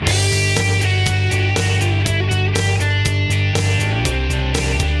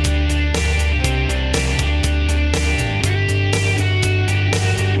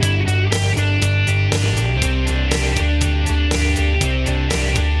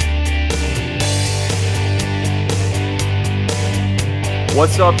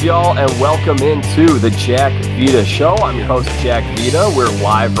What's up, y'all, and welcome into the Jack Vita Show. I'm your host, Jack Vita. We're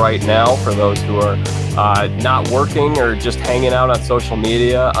live right now for those who are not working or just hanging out on social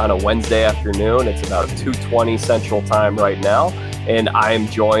media on a Wednesday afternoon. It's about 2:20 Central Time right now, and I am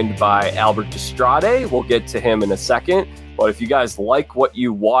joined by Albert Destrade. We'll get to him in a second, but if you guys like what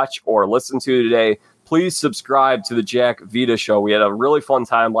you watch or listen to today, please subscribe to the Jack Vita Show. We had a really fun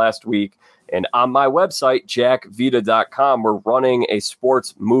time last week. And on my website, jackvita.com, we're running a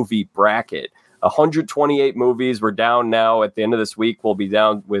sports movie bracket. 128 movies. We're down now. At the end of this week, we'll be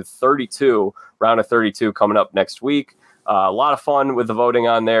down with 32, round of 32 coming up next week. A lot of fun with the voting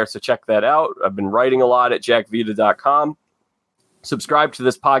on there, so check that out. I've been writing a lot at jackvita.com. Subscribe to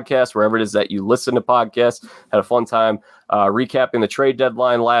this podcast wherever it is that you listen to podcasts. Had a fun time recapping the trade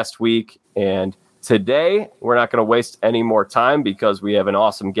deadline last week. And today, we're not going to waste any more time because we have an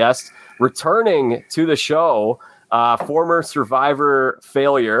awesome guest returning to the show, former Survivor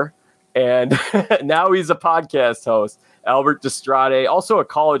failure, and now he's a podcast host, Albert Destrade, also a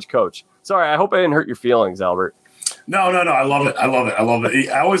college coach. Sorry, I hope I didn't hurt your feelings, Albert. No. I love it.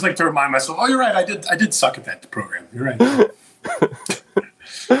 I always like to remind myself, oh, you're right. I did suck at that program. You're right.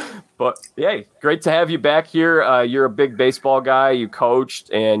 But, hey, great to have you back here. You're a big baseball guy. You coached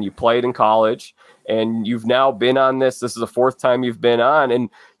and you played in college. And you've now been on this. This is the fourth time you've been on. And,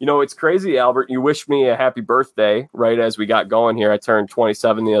 you know, it's crazy, Albert. You wished me a happy birthday right as we got going here. I turned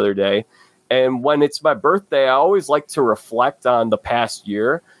 27 the other day. And when it's my birthday, I always like to reflect on the past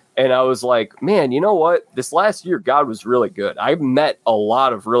year. And I was like, man, you know what? This last year, God was really good. I met a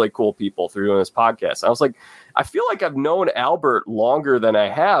lot of really cool people through doing this podcast. I was like, I feel like I've known Albert longer than I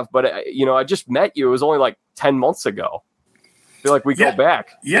have. But, I just met you. It was only like 10 months ago. I feel like we go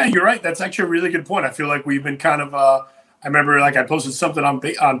back. Yeah, you're right. That's actually a really good point. I feel like we've been kind of I remember like I posted something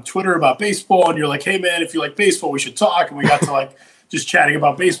on Twitter about baseball, and you're like, hey, man, if you like baseball, we should talk. And we got to like just chatting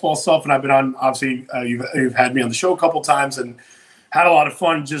about baseball stuff. And I've been on, obviously, you've had me on the show a couple times and had a lot of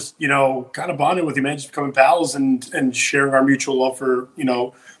fun just, kind of bonding with you, man, just becoming pals and sharing our mutual love for,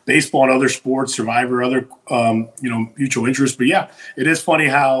 baseball and other sports, Survivor, other, mutual interests. But yeah, it is funny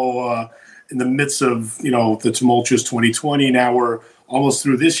how in the midst of, the tumultuous 2020, now we're almost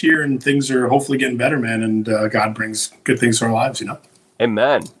through this year and things are hopefully getting better, man. And God brings good things to our lives,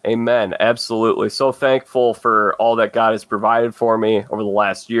 Amen. Absolutely. So thankful for all that God has provided for me over the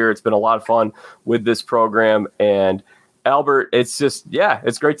last year. It's been a lot of fun with this program. And Albert, it's just,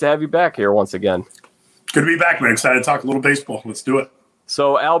 it's great to have you back here once again. Good to be back, man. Excited to talk a little baseball. Let's do it.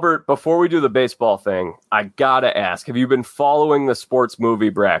 So, Albert, before we do the baseball thing, I got to ask, have you been following the sports movie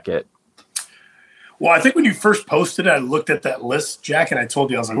bracket? Well, I think when you first posted it, I looked at that list, Jack, and I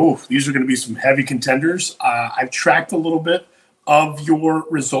told you, I was like, oh, these are going to be some heavy contenders. I've tracked a little bit of your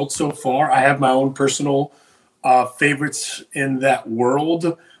results so far. I have my own personal favorites in that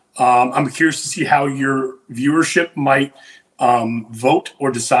world. I'm curious to see how your viewership might vote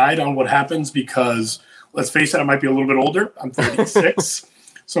or decide on what happens because, let's face it, I might be a little bit older. I'm 36.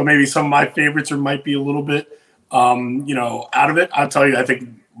 So maybe some of my favorites might be a little bit, out of it. I'll tell you, I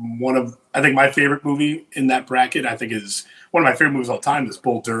think my favorite movie in that bracket, I think is one of my favorite movies of all time is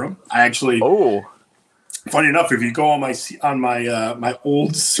Bull Durham. I actually, funny enough, if you go on my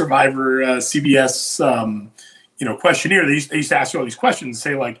old Survivor CBS, questionnaire, they used to ask you all these questions,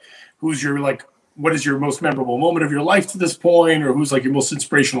 say like, who's your what is your most memorable moment of your life to this point, or who's like your most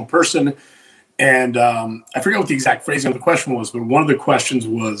inspirational person? And I forget what the exact phrasing of the question was, but one of the questions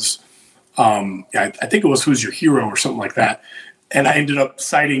was, I think it was who's your hero or something like that. And I ended up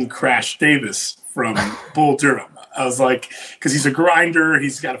citing Crash Davis from Bull Durham. I was like, because he's a grinder,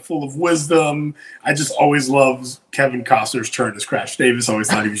 he's got a full of wisdom. I just always loved Kevin Costner's turn as Crash Davis. I always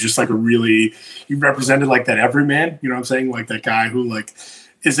thought he was just like he represented like that everyman. You know what I'm saying? Like that guy who like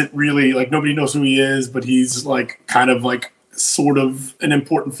isn't really like nobody knows who he is, but he's like kind of like sort of an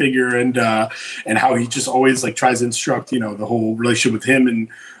important figure, and how he just always like tries to instruct the whole relationship with him and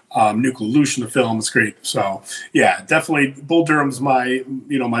Nuke Lelouch in the film is great. So yeah, definitely Bull Durham's my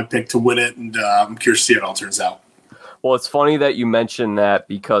pick to win it, and I'm curious to see how it all turns out. Well, it's funny that you mentioned that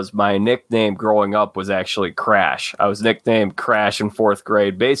because my nickname growing up was actually Crash. I was nicknamed Crash in fourth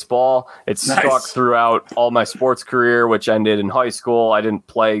grade baseball. It stuck throughout all my sports career, which ended in high school. I didn't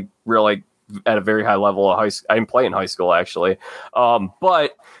play really at a very high level of high school. I didn't play in high school, actually.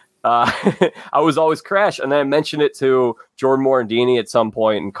 But I was always Crash. And then I mentioned it to Jordan Morandini at some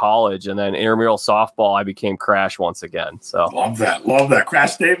point in college. And then intramural softball, I became Crash once again. So Love that.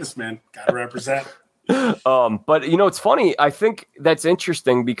 Crash Davis, man. Got to represent. But it's funny. I think that's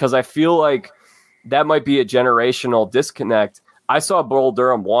interesting because I feel like that might be a generational disconnect. I saw Bull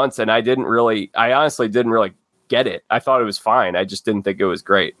Durham once and I honestly didn't really get it. I thought it was fine. I just didn't think it was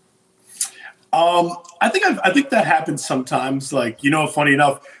great. I think that happens sometimes. Like, funny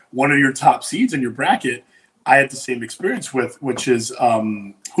enough, one of your top seeds in your bracket, I had the same experience with, which is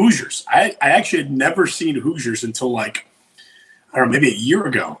Hoosiers. I actually had never seen Hoosiers until like, I don't know, maybe a year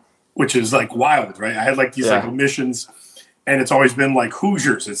ago, which is like wild, right? I had like these like omissions, and it's always been like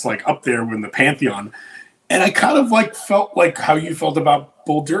Hoosiers. It's like up there in the pantheon. And I kind of like felt like how you felt about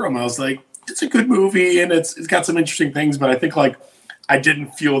Bull Durham. I was like, it's a good movie and it's got some interesting things, but I think like I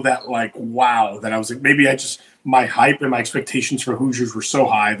didn't feel that like wow, that I was like, maybe my hype and my expectations for Hoosiers were so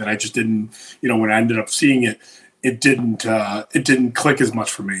high that I just didn't, when I ended up seeing it, it didn't click as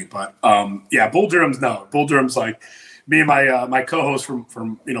much for me. But Bull Durham's like me and my co-host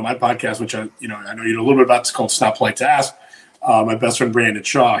from my podcast, which I know you know a little bit about. It's called Stop Polite to Ask. My best friend Brandon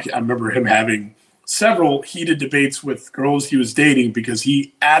Shaw. I remember him having several heated debates with girls he was dating because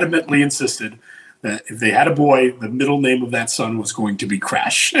he adamantly insisted that if they had a boy, the middle name of that son was going to be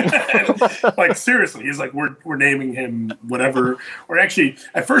Crash. Like, seriously, he's like, we're naming him whatever. Or actually,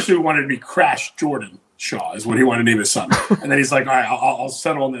 at first we wanted to be Crash Jordan Shaw is what he wanted to name his son. And then he's like, all right, I'll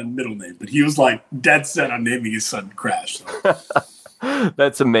settle on the middle name. But he was like dead set on naming his son Crash. So.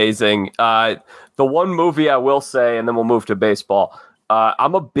 That's amazing. The one movie I will say, and then we'll move to baseball.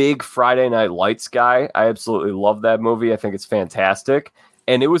 I'm a big Friday Night Lights guy. I absolutely love that movie. I think it's fantastic.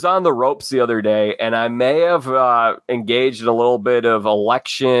 And it was on the ropes the other day, and I may have engaged in a little bit of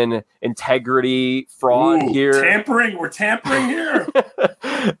election integrity fraud here. Tampering. We're tampering here.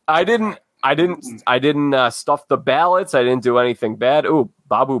 I didn't stuff the ballots. I didn't do anything bad. Ooh,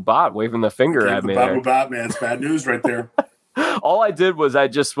 Babu Bot waving the finger at me. Babu Bot, man. It's bad news right there. All I did was I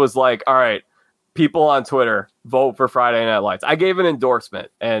just was like, all right, people on Twitter, vote for Friday Night Lights. I gave an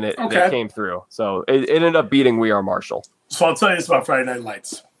endorsement, and it came through. So it ended up beating We Are Marshall. So I'll tell you this about Friday Night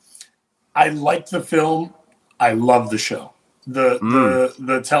Lights. I liked the film. I love the show.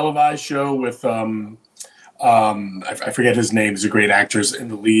 The televised show with I forget his name. He's a great actor in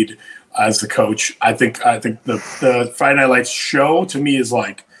the lead as the coach. I think the Friday Night Lights show to me is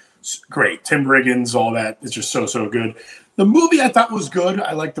like great. Tim Riggins, all that is just so good. The movie I thought was good.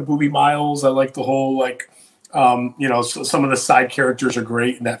 I like the Boobie Miles. I like the whole some of the side characters are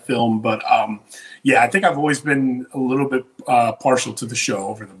great in that film. But I think I've always been a little bit partial to the show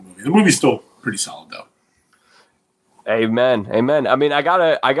over the movie. The movie's still pretty solid though. Amen. I mean, I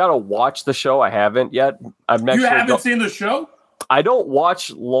gotta watch the show. I haven't yet. You haven't seen the show? I don't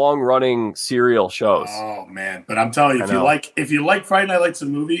watch long running serial shows. Oh man! But I'm telling you, if you like Friday Night Lights the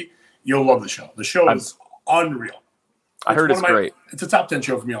movie, you'll love the show. The show is unreal. I heard it's great. It's a top 10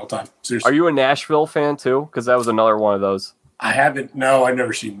 show for me all the time. Seriously. Are you a Nashville fan too? Because that was another one of those. I haven't. No, I've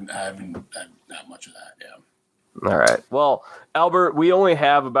never seen. I haven't that much of that. Yeah. All right. Well, Albert, we only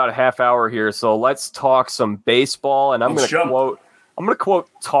have about a half hour here, so let's talk some baseball. And I'm going to quote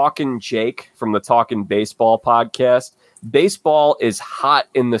Talkin' Jake from the Talkin' Baseball podcast. Baseball is hot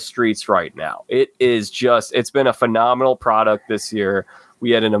in the streets right now. It's been a phenomenal product this year. We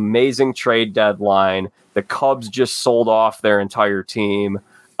had an amazing trade deadline. The Cubs just sold off their entire team.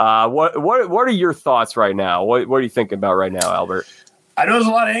 What are your thoughts right now? What are you thinking about right now, Albert? I know there's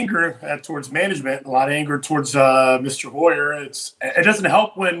a lot of anger towards management, a lot of anger towards Mr. Hoyer. It doesn't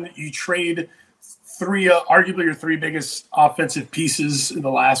help when you trade arguably your three biggest offensive pieces in the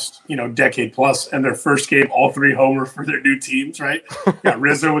last decade plus, and their first game, all three homer for their new teams. Right? You got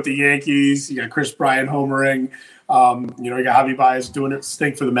Rizzo with the Yankees. You got Chris Bryant homering. You got Javi Baez doing its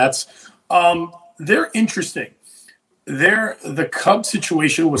thing for the Mets. They're interesting. The Cubs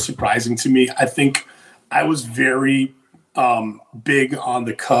situation was surprising to me. I think I was very big on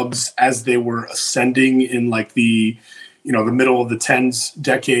the Cubs as they were ascending in like the middle of the tens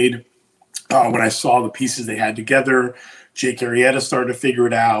decade. When I saw the pieces they had together, Jake Arrieta started to figure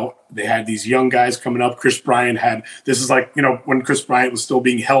it out. They had these young guys coming up. Chris Bryant this is like, when Chris Bryant was still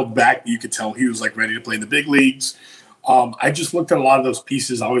being held back, you could tell he was like ready to play in the big leagues. I just looked at a lot of those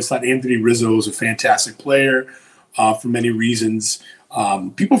pieces. I always thought Anthony Rizzo was a fantastic player for many reasons.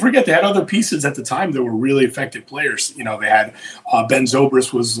 People forget they had other pieces at the time that were really effective players. They had Ben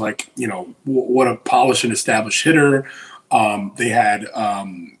Zobrist was like, what a polished and established hitter. They had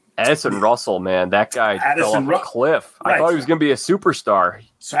Addison Russell, man, that guy fell off a cliff. Right. I thought he was going to be a superstar.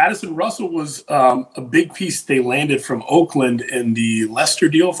 So Addison Russell was a big piece they landed from Oakland in the Lester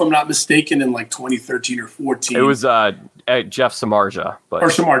deal, if I'm not mistaken, in like 2013 or 14. It was Jeff Samardzija. Or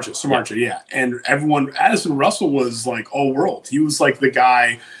Samardzija, yeah. And Addison Russell was like all world. He was like the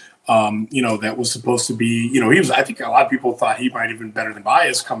guy, that was supposed to be, I think a lot of people thought he might have been better than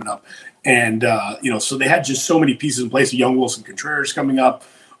Baez coming up. And, so they had just so many pieces in place. Young Wilson Contreras coming up.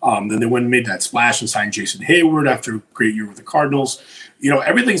 Then they went and made that splash and signed Jason Hayward after a great year with the Cardinals.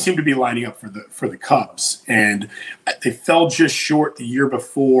 Everything seemed to be lining up for the Cubs, and they fell just short the year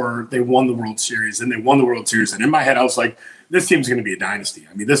before they won the World Series, and they won the World Series. And in my head, I was like, this team's going to be a dynasty.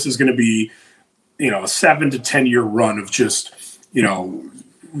 I mean, this is going to be, a 7 to 10 year run of just,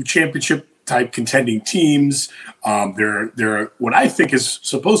 championship type contending teams. They're what I think is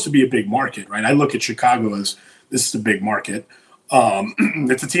supposed to be a big market, right? I look at Chicago as this is a big market.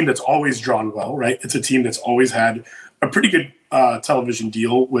 It's a team that's always drawn well, right? It's a team that's always had a pretty good television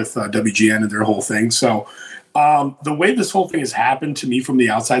deal with WGN and their whole thing. So the way this whole thing has happened to me from the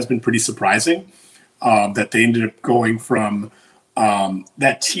outside has been pretty surprising. That they ended up going from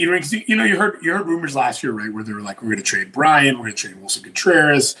that teetering. You heard rumors last year, right, where they were like, we're going to trade Bryant, we're going to trade Wilson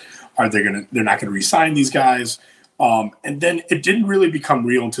Contreras. They're not going to re-sign these guys. And then it didn't really become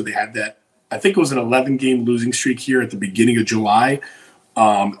real until they had that. I think it was an 11-game losing streak here at the beginning of July.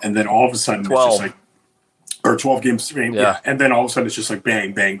 And then all of a sudden, 12. It's just like, or 12 games stream. Yeah. And then all of a sudden it's just like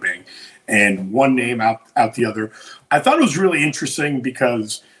bang, bang, bang. And one name out the other. I thought it was really interesting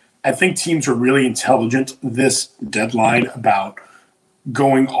because I think teams were really intelligent this deadline about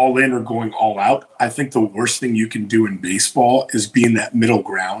going all in or going all out. I think the worst thing you can do in baseball is be in that middle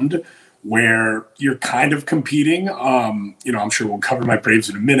ground where you're kind of competing. I'm sure we'll cover my Braves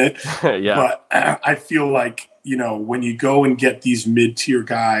in a minute. Yeah. But I feel like, when you go and get these mid-tier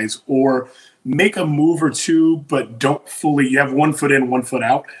guys or make a move or two, but don't fully, you have 1 foot in, 1 foot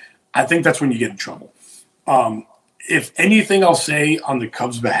out, I think that's when you get in trouble. If anything I'll say on the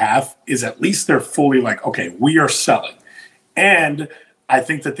Cubs' behalf is at least they're fully like, okay, we are selling. And I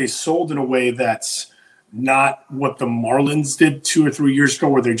think that they sold in a way that's not what the Marlins did 2 or 3 years ago,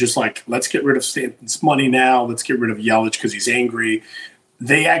 where they're just like, let's get rid of Stanton's money now. Let's get rid of Yelich because he's angry.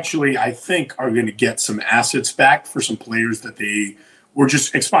 They actually, I think, are going to get some assets back for some players that they were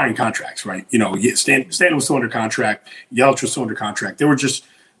just expiring contracts, right? Stanton was still under contract. Yelich was still under contract. They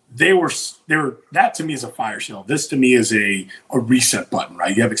were that to me is a fire sale. This to me is a reset button,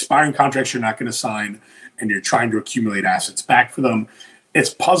 right? You have expiring contracts you're not going to sign, and you're trying to accumulate assets back for them.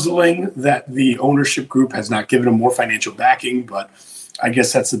 It's puzzling that the ownership group has not given them more financial backing, but I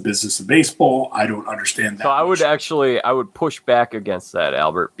guess that's the business of baseball. I don't understand that. So I would push back against that,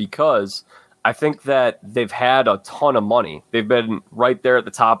 Albert, because I think that they've had a ton of money. They've been right there at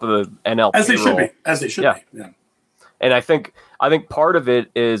the top of the NL as they should be. Yeah. And I think part of it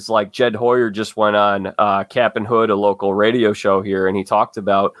is like Jed Hoyer just went on Cap and Hood, a local radio show here, and he talked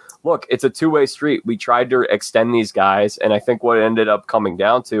about, look, it's a two-way street. We tried to extend these guys, and I think what it ended up coming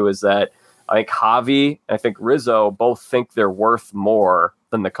down to is that I think Javi and I think Rizzo both think they're worth more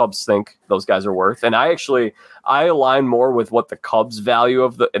than the Cubs think those guys are worth. And I align more with what the Cubs value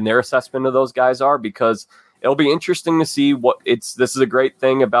and their assessment of those guys are, because it'll be interesting to see this is a great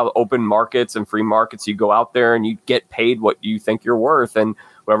thing about open markets and free markets. You go out there and you get paid what you think you're worth, and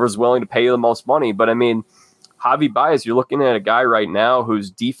whoever's willing to pay you the most money. But I mean, Javi Baez, you're looking at a guy right now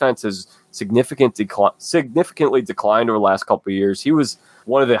whose defense has significantly declined over the last couple of years. He was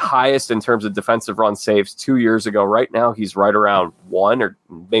one of the highest in terms of defensive run saves 2 years ago. Right now, he's right around 1 or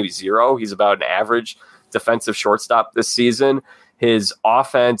maybe 0. He's about an average defensive shortstop this season. His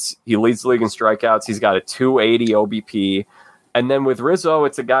offense, he leads the league in strikeouts. He's got a 280 OBP. And then with Rizzo,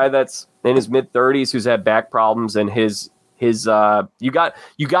 it's a guy that's in his mid-30s who's had back problems, and you got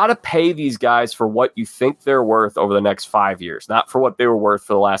to pay these guys for what you think they're worth over the next 5 years, not for what they were worth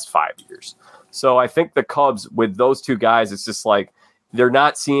for the last 5 years. So I think the Cubs, with those two guys, it's just like they're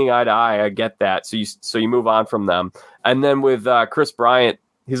not seeing eye to eye. I get that. So you move on from them. And then with Chris Bryant,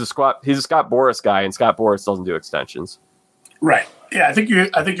 he's a Scott Boras guy, and Scott Boras doesn't do extensions. Right. Yeah, I think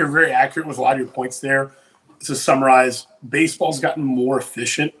you're very accurate with a lot of your points there. To summarize, baseball's gotten more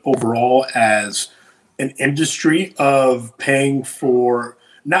efficient overall as an industry of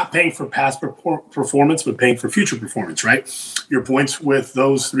not paying for past performance, but paying for future performance, right? Your points with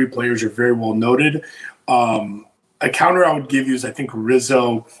those three players are very well noted. A counter I would give you is I think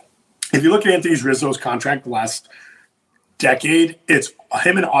Rizzo, if you look at Anthony Rizzo's contract the last decade, it's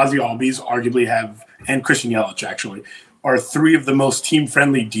him and Ozzie Albies arguably and Christian Yelich actually, are three of the most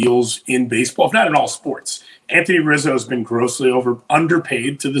team-friendly deals in baseball, if not in all sports. Anthony Rizzo has been grossly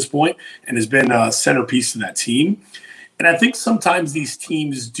underpaid to this point and has been a centerpiece to that team. And I think sometimes these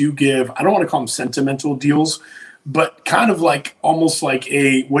teams do give, I don't want to call them sentimental deals, but kind of like almost like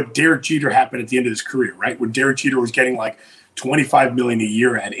what Derek Jeter happened at the end of his career, right? When Derek Jeter was getting like $25 million a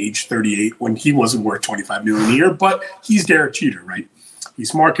year at age 38 when he wasn't worth $25 million a year, but he's Derek Jeter, right?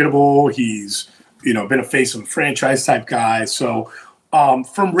 He's marketable. He's been a face of a franchise type guy. So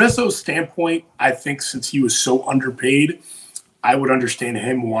from Rizzo's standpoint, I think since he was so underpaid, I would understand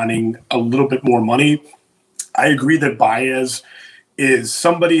him wanting a little bit more money. I agree that Baez is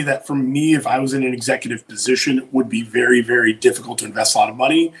somebody that, for me, if I was in an executive position, would be very, very difficult to invest a lot of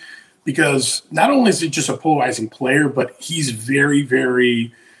money, because not only is he just a polarizing player, but he's very,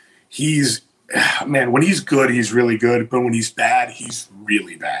 very when he's good, he's really good. But when he's bad, he's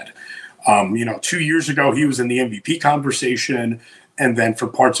really bad. 2 years ago, he was in the MVP conversation. And then for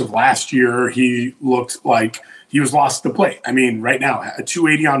parts of last year, he looked like he was lost to the plate. I mean, right now, a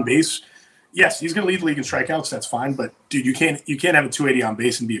 280 on base. Yes, he's going to lead the league in strikeouts. That's fine. But, dude, you can't have a 280 on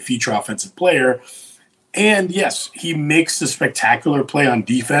base and be a feature offensive player. And, yes, he makes the spectacular play on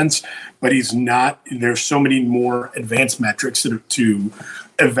defense, but he's not – there's so many more advanced metrics to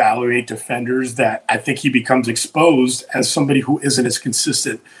evaluate defenders that I think he becomes exposed as somebody who isn't as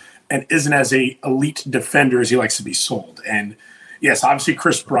consistent and isn't as a elite defender as he likes to be sold. And, yes, obviously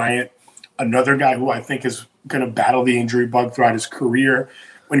Chris Bryant, another guy who I think is going to battle the injury bug throughout his career.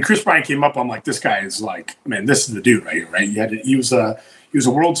 When Chris Bryant came up, I'm like, this guy is like, man, this is the dude right here, right? He was a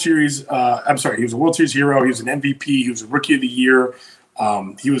World Series. He was a World Series hero. He was an MVP. He was a Rookie of the Year.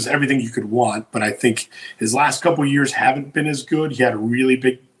 He was everything you could want. But I think his last couple of years haven't been as good. He had a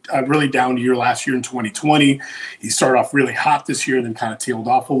really down year last year in 2020. He started off really hot this year and then kind of tailed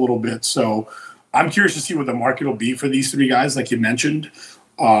off a little bit. So I'm curious to see what the market will be for these three guys, like you mentioned.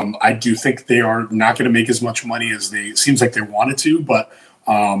 I do think they are not going to make as much money as seems like they wanted to, but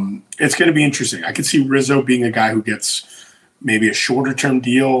it's going to be interesting. I could see Rizzo being a guy who gets maybe a shorter term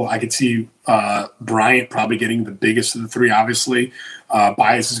deal. I could see Bryant probably getting the biggest of the three, obviously.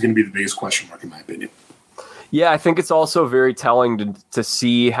 Baez is going to be the biggest question mark, in my opinion. Yeah, I think it's also very telling to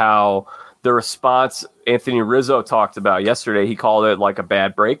see how the response Anthony Rizzo talked about yesterday. He called it like a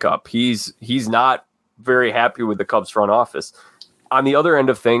bad breakup. He's not very happy with the Cubs front office. On the other end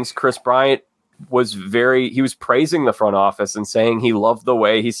of things, Chris Bryant was praising the front office and saying he loved the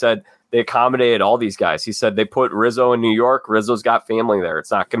way, he said, they accommodated all these guys. He said they put Rizzo in New York. Rizzo's got family there. It's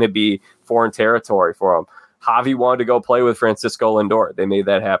not going to be foreign territory for him. Javi wanted to go play with Francisco Lindor. They made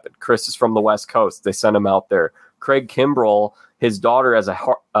that happen. Chris is from the West Coast. They sent him out there. Craig Kimbrell, his daughter has a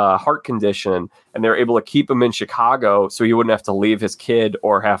heart condition, and they're able to keep him in Chicago so he wouldn't have to leave his kid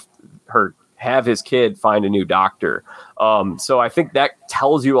or have his kid find a new doctor. So I think that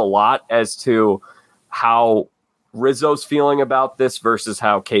tells you a lot as to how Rizzo's feeling about this versus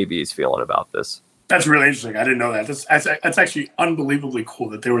how KB is feeling about this. That's really interesting. I didn't know that. That's actually unbelievably cool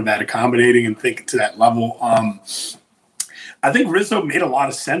that they were that accommodating and think to that level. I think Rizzo made a lot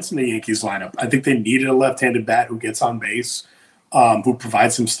of sense in the Yankees lineup. I think they needed a left-handed bat who gets on base, who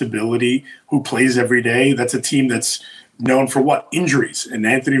provides some stability, who plays every day. That's a team that's known for injuries. And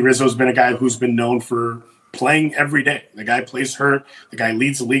Anthony Rizzo's been a guy who's been known for playing every day. The guy plays hurt. The guy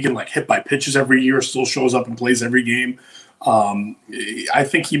leads the league in hit by pitches every year, still shows up and plays every game. I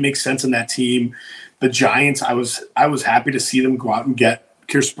think he makes sense in that team. The Giants, I was happy to see them go out and get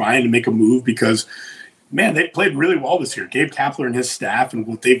Chris Bryant and make a move because, man, they played really well this year. Gabe Kapler and his staff and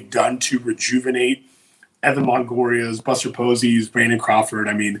what they've done to rejuvenate Evan Longoria's, Buster Posey's, Brandon Crawford.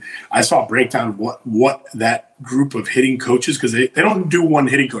 I mean, I saw a breakdown of what that group of hitting coaches, because they don't do one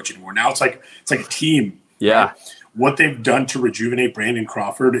hitting coach anymore. Now it's like a team. Yeah. Right? What they've done to rejuvenate Brandon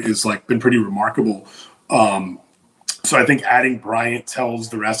Crawford is been pretty remarkable. So I think adding Bryant tells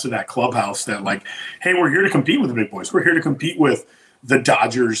the rest of that clubhouse that hey, we're here to compete with the big boys. We're here to compete with the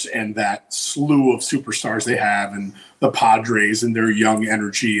Dodgers and that slew of superstars they have, and the Padres and their young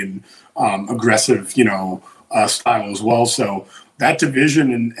energy and aggressive, style as well. So that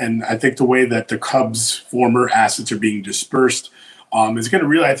division and I think the way that the Cubs' former assets are being dispersed is going to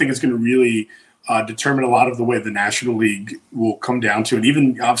really determine a lot of the way the National League will come down to, and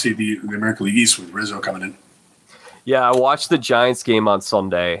even obviously the American League East with Rizzo coming in. Yeah, I watched the Giants game on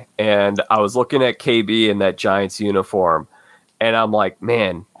Sunday, and I was looking at KB in that Giants uniform, and I'm like,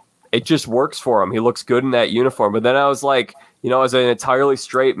 man, it just works for him. He looks good in that uniform. But then I was like, as an entirely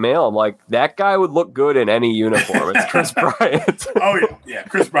straight male, I'm like, that guy would look good in any uniform. It's Chris Bryant. Oh, yeah.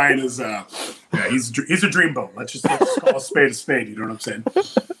 Chris Bryant is he's a dreamboat. Let's just call a spade. You know what I'm saying?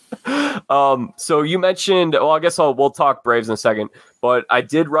 So you mentioned, I guess we'll talk Braves in a second, but I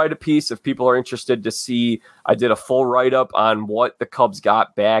did write a piece if people are interested to see. I did a full write-up on what the Cubs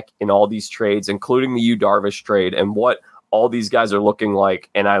got back in all these trades, including the Yu Darvish trade, and what all these guys are looking like.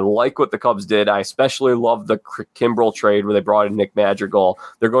 And I like what the Cubs did. I especially love the Kimbrel trade where they brought in Nick Madrigal.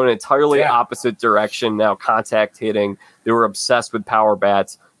 They're going an entirely opposite direction now, contact hitting. They were obsessed with power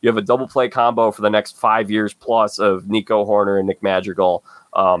bats. You have a double play combo for the next 5 years plus of Nico Horner and Nick Madrigal.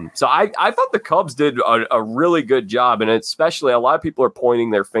 So I thought the Cubs did a really good job, and especially a lot of people are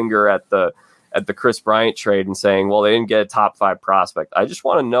pointing their finger at the at the Chris Bryant trade and saying, well, they didn't get a top 5 prospect. I just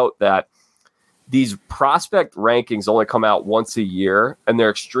want to note that these prospect rankings only come out once a year, and they're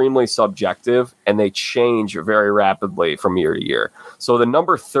extremely subjective, and they change very rapidly from year to year. So the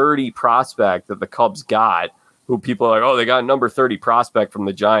number 30 prospect that the Cubs got, who people are like, oh, they got number 30 prospect from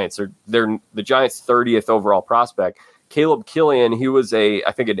the Giants, or they're the Giants' 30th overall prospect. Caleb Killian, he was I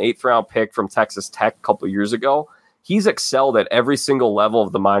think an 8th round pick from Texas Tech a couple of years ago. He's excelled at every single level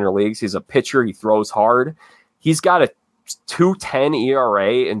of the minor leagues. He's a pitcher. He throws hard. He's got a 2.10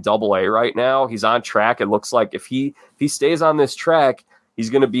 ERA in Double-A right now. He's on track. It looks like if he stays on this track, he's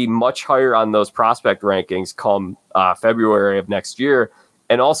going to be much higher on those prospect rankings come February of next year,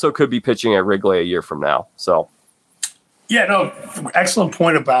 and also could be pitching at Wrigley a year from now. So. Yeah, no, excellent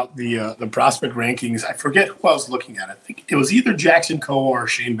point about the prospect rankings. I forget who I was looking at. I think it was either Jackson Koa or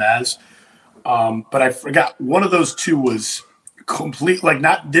Shane Baz, but I forgot. One of those two was complete,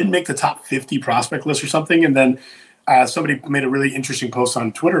 didn't make the top 50 prospect list or something. And then somebody made a really interesting post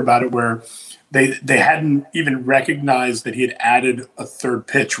on Twitter about it where they hadn't even recognized that he had added a third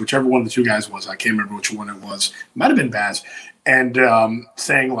pitch, whichever one of the two guys was. I can't remember which one it was. It might have been Baz. And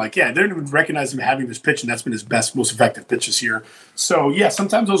saying they didn't even recognize him having this pitch, and that's been his best, most effective pitch this year. So, yeah,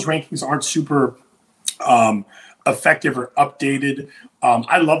 sometimes those rankings aren't super effective or updated.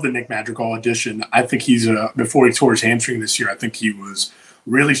 I love the Nick Madrigal addition. I think he's, before he tore his hamstring this year, I think he was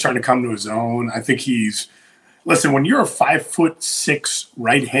really starting to come to his own. I think listen, when you're a 5'6"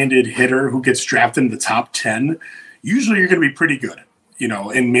 right-handed hitter who gets drafted in the top 10, usually you're going to be pretty good.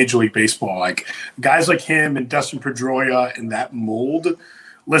 In Major League Baseball, like guys like him and Dustin Pedroia and that mold,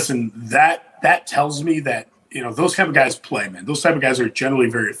 listen, that tells me that, those type of guys play, man. Those type of guys are generally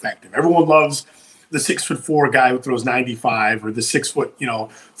very effective. Everyone loves the 6'4" guy who throws 95 or the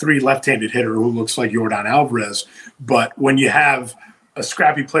 6'3" left-handed hitter who looks like Yordan Alvarez. But when you have a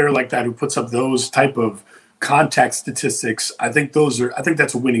scrappy player like that who puts up those type of contact statistics, I think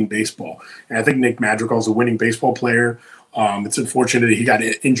that's a winning baseball. And I think Nick Madrigal is a winning baseball player. It's unfortunate that he got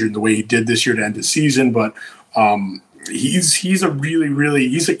injured the way he did this year to end the season, but he's a really, really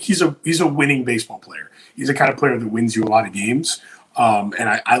he's a winning baseball player. He's the kind of player that wins you a lot of games,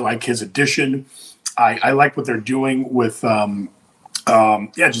 and I like his addition. I like what they're doing with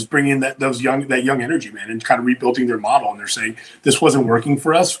just bringing in that young energy, man, and kind of rebuilding their model. And they're saying this wasn't working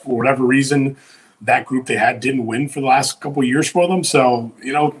for us for whatever reason. That group they had didn't win for the last couple of years for them, so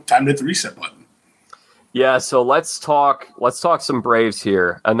time to hit the reset button. Yeah, so let's talk some Braves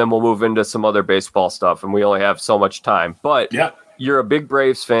here, and then we'll move into some other baseball stuff, and we only have so much time. But yeah, you're a big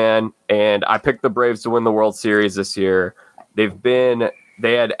Braves fan, and I picked the Braves to win the World Series this year. They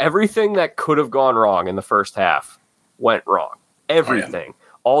had everything that could have gone wrong in the first half went wrong. Everything. Oh,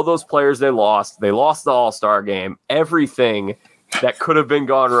 yeah. All those players they lost the All-Star game. Everything that could have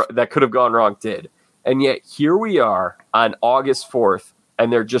gone wrong did. And yet here we are on August 4th,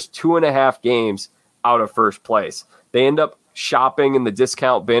 and they're just 2.5 games out of first place. They end up shopping in the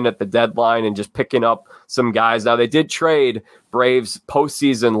discount bin at the deadline and just picking up some guys. Now, they did trade Braves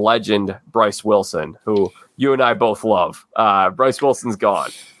postseason legend Bryce Wilson, who you and I both love. Bryce Wilson's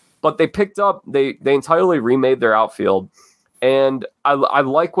gone. But they picked up, they entirely remade their outfield. And I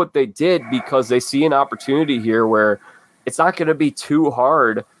like what they did because they see an opportunity here where it's not going to be too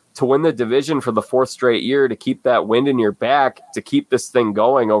hard to win the division for the 4th straight year, to keep that wind in your back, to keep this thing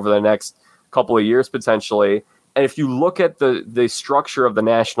going over the next couple of years potentially. And if you look at the structure of the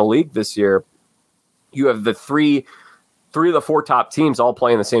National League this year, you have the three of the 4 top teams all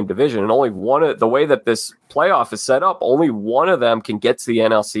playing the same division, and only one of the way that this playoff is set up, only one of them can get to the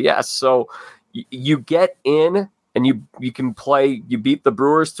NLCS. So you get in and you can play. You beat the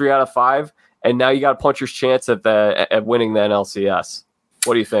Brewers 3 out of 5, and now you got a puncher's chance at winning the NLCS.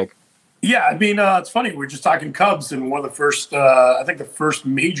 What do you think? Yeah, I mean, it's funny. We're just talking Cubs, and one of the first, I think the first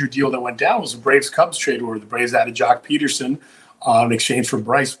major deal that went down was the Braves-Cubs trade, where the Braves added Jock Peterson in exchange for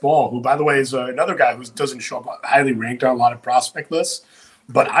Bryce Ball, who, by the way, is another guy who doesn't show up highly ranked on a lot of prospect lists,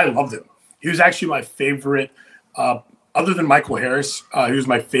 but I loved him. He was actually my favorite, other than Michael Harris. He was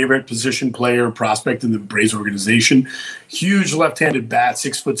my favorite position player prospect in the Braves organization. Huge left-handed bat,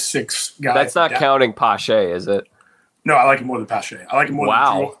 6'6" guy. That's not counting Pache, is it? No, I like him more than Pache. I like him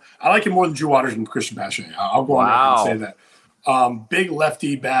more than Drew Waters and Christian Pache. I'll go on record and say that. Big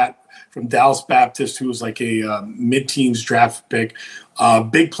lefty bat from Dallas Baptist, who was like a mid-teens draft pick.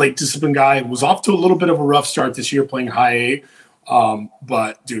 Big plate discipline guy. Was off to a little bit of a rough start this year playing high A.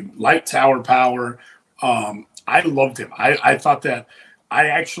 But, dude, light tower power. I loved him. I thought that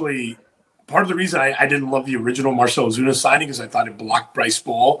part of the reason I didn't love the original Marcell Ozuna signing is I thought it blocked Bryce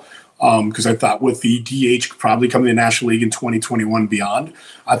Ball. because I thought with the DH probably coming to the National League in 2021 and beyond,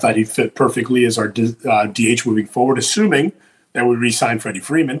 I thought he'd fit perfectly as our DH moving forward, assuming that we re-sign Freddie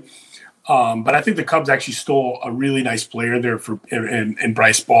Freeman. But I think the Cubs actually stole a really nice player there in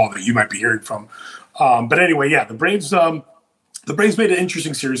Bryce Ball that you might be hearing from. But anyway, yeah, the Braves made an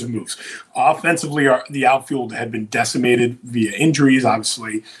interesting series of moves. Offensively, the outfield had been decimated via injuries.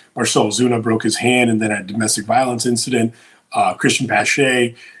 Obviously, Marcell Ozuna broke his hand and then had a domestic violence incident. Christian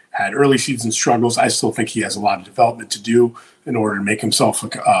Pache had early season struggles. I still think he has a lot of development to do in order to make himself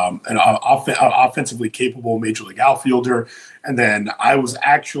an offensively capable major league outfielder. And then I was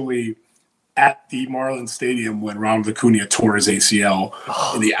actually at the Marlins Stadium when Ronald Acuna tore his ACL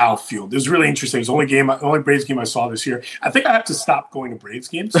in the outfield. It was really interesting. It was the only Braves game I saw this year. I think I have to stop going to Braves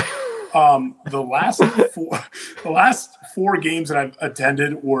games. The last four games that I've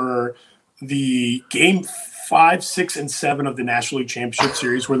attended were the game 5, 6, and 7 of the National League Championship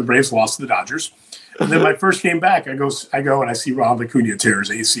Series where the Braves lost to the Dodgers. And then my first game back, I go and I see Ronald Acuna tear his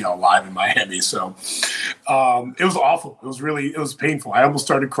ACL live in Miami. So it was awful. It was painful. I almost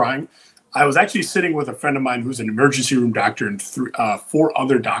started crying. I was actually sitting with a friend of mine who's an emergency room doctor and 4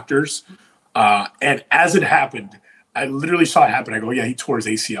 other doctors. And as it happened, I literally saw it happen. I go, yeah, he tore his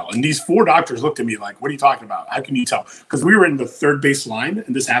ACL. And these 4 doctors looked at me like, what are you talking about? How can you tell? Because we were in the third base line,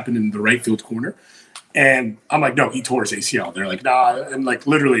 and this happened in the right field corner. And I'm like, no, he tore his ACL. They're like, nah. And like,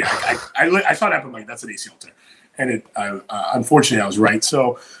 literally, I saw it happen. Like, that's an ACL tear. And unfortunately, I was right.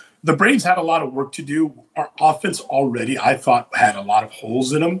 So the Braves had a lot of work to do. Our offense already, I thought, had a lot of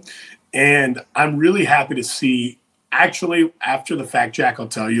holes in them. And I'm really happy to see, actually, after the fact, Jack, I'll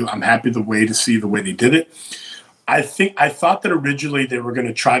tell you, I'm happy to see the way they did it. I thought that originally they were going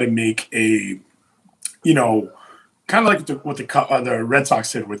to try to make a, kind of like what the Red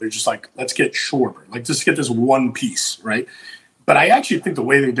Sox did, where they're just like, let's get Schwarber, like just get this one piece, right? But I actually think the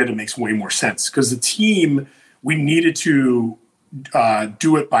way they did it makes way more sense because the team, we needed to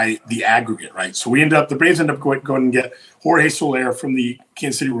do it by the aggregate, right? So the Braves ended up going and get Jorge Soler from the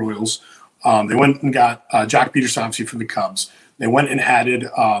Kansas City Royals. They went and got Jock Peterson, obviously, from the Cubs. They went and added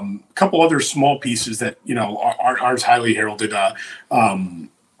a couple other small pieces that, aren't highly heralded.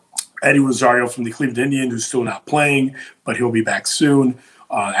 Eddie Rosario from the Cleveland Indians, who's still not playing, but he'll be back soon.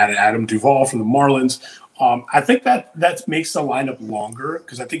 Added Adam Duvall from the Marlins. I think that makes the lineup longer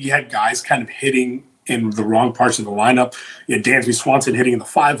because I think you had guys kind of hitting in the wrong parts of the lineup. You had Dansby Swanson hitting in the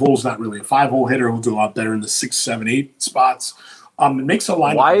 5 holes, not really a 5-hole hitter. He'll do a lot better in the 6, 7, 8 spots. It makes a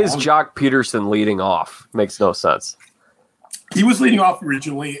lineup. Why is Jock Peterson leading off? Makes no sense. He was leading off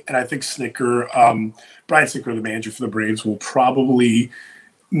originally, and I think Brian Snitker, the manager for the Braves, will probably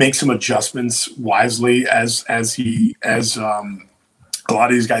make some adjustments wisely as a lot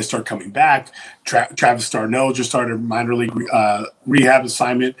of these guys start coming back. Travis d'Arnaud just started a minor league rehab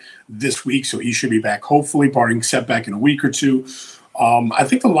assignment this week, so he should be back, hopefully, barring setback in a week or two. I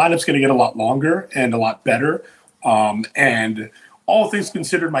think the lineup's going to get a lot longer and a lot better. And all things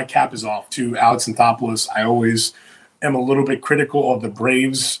considered, my cap is off to Alex Anthopoulos. I always am a little bit critical of the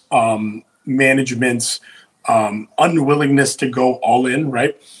Braves management's unwillingness to go all in,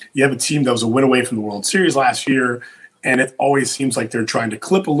 right? You have a team that was a win away from the World Series last year, and it always seems like they're trying to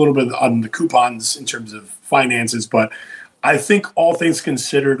clip a little bit on the coupons in terms of finances. But I think all things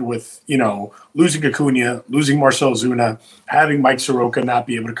considered with, losing Acuna, losing Marcell Ozuna, having Mike Soroka not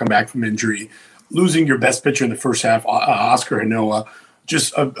be able to come back from injury, losing your best pitcher in the first half, Oscar Hanoa,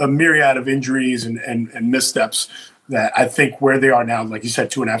 just a myriad of injuries and missteps that I think where they are now, like you said,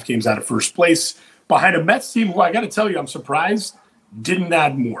 2.5 games out of first place, behind a Mets team who I got to tell you, I'm surprised didn't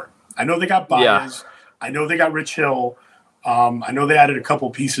add more. I know they got Baez. Yeah. I know they got Rich Hill. I know they added a couple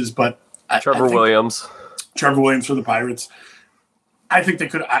pieces, but Trevor Williams for the Pirates. I think they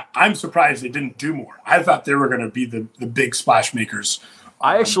could. I'm surprised they didn't do more. I thought they were going to be the big splash makers.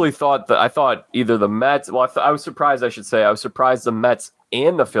 I actually thought either the Mets. Well, I was surprised. I should say I was surprised the Mets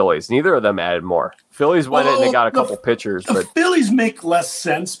and the Phillies. Neither of them added more. Phillies went in and they got a couple pitchers. The Phillies make less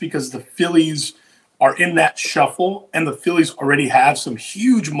sense because the Phillies are in that shuffle, and the Phillies already have some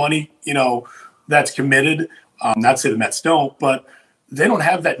huge money, that's committed. Not to say the Mets don't, but they don't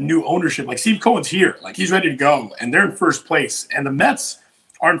have that new ownership. Like Steve Cohen's here, like he's ready to go, and they're in first place. And the Mets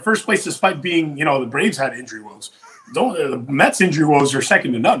are in first place despite being, the Braves had injury woes. The Mets injury woes are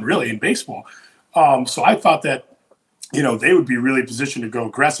second to none, really, in baseball. So I thought that, they would be really positioned to go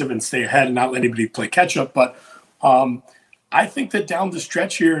aggressive and stay ahead and not let anybody play catch up. But I think that down the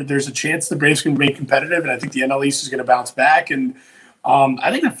stretch here, there's a chance the Braves can remain competitive, and I think the NL East is going to bounce back. And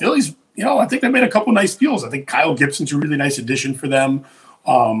I think the Phillies, I think they made a couple nice deals. I think Kyle Gibson's a really nice addition for them.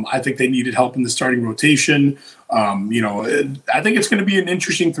 I think they needed help in the starting rotation. I think it's going to be an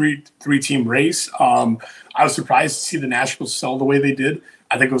interesting three-team race. I was surprised to see the Nationals sell the way they did.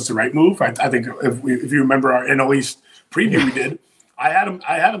 I think it was the right move. I think if you remember our NL East preview we did, I had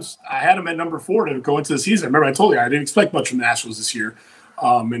him at number 4 to go into the season. Remember, I told you I didn't expect much from the Nationals this year,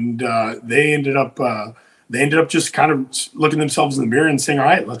 and they ended up just kind of looking themselves in the mirror and saying, "All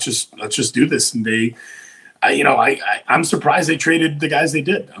right, let's just do this." And I'm surprised they traded the guys they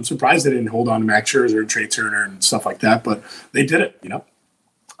did. I'm surprised they didn't hold on to Max Scherzer and Trey Turner and stuff like that, but they did it.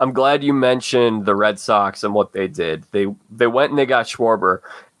 I'm glad you mentioned the Red Sox and what they did. They went and they got Schwarber,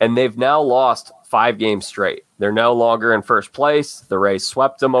 and they've now lost 5 games straight. They're no longer in first place. The Rays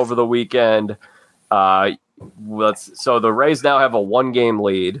swept them over the weekend. So the Rays now have a 1-game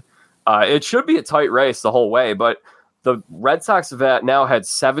lead. It should be a tight race the whole way, but the Red Sox have now had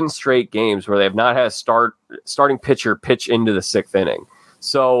 7 straight games where they have not had a starting pitcher pitch into the 6th inning.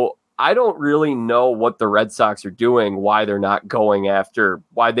 So I don't really know what the Red Sox are doing, why they're not going after,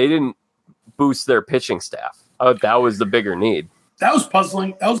 why they didn't boost their pitching staff. That was the bigger need. That was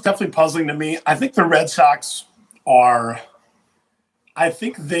puzzling. That was definitely puzzling to me. I think the Red Sox are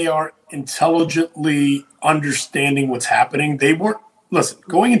intelligently understanding what's happening.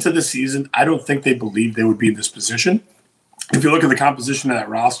 Going into this season, I don't think they believed they would be in this position. If you look at the composition of that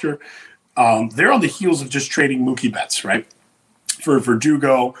roster, they're on the heels of just trading Mookie Betts, right, for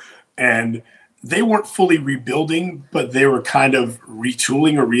Verdugo, and they weren't fully rebuilding, but they were kind of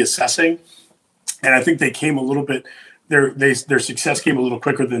retooling or reassessing. And I think they came a little bit. Their success came a little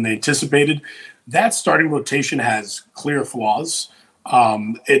quicker than they anticipated. That starting rotation has clear flaws.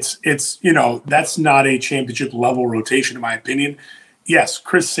 That's not a championship level rotation, in my opinion. Yes,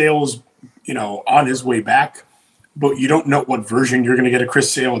 Chris Sale's, on his way back, but you don't know what version you're going to get of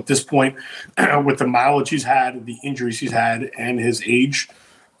Chris Sale at this point with the mileage he's had, the injuries he's had, and his age.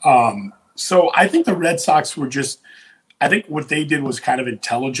 So I think the Red Sox I think what they did was kind of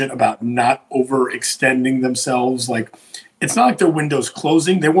intelligent about not overextending themselves. Like, it's not like their window's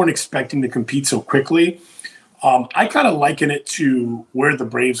closing. They weren't expecting to compete so quickly. I kind of liken it to where the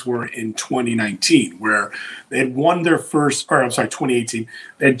Braves were in 2019, where they had won their 2018.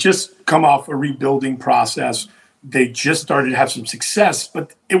 They had just come off a rebuilding process. They just started to have some success,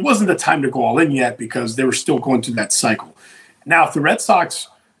 but it wasn't the time to go all in yet because they were still going through that cycle. Now, if the Red Sox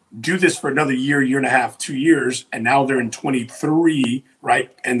do this for another year and a half, 2 years, and now they're in 23, right?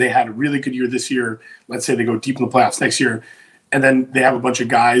 And they had a really good year this year. Let's say they go deep in the playoffs next year, and then they have a bunch of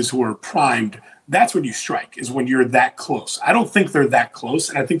guys who are primed. That's when you strike, is when you're that close. I don't think they're that close,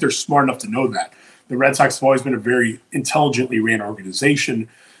 and I think they're smart enough to know that. The Red Sox have always been a very intelligently ran organization.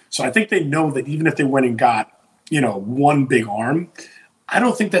 So I think they know that even if they went and got, one big arm, I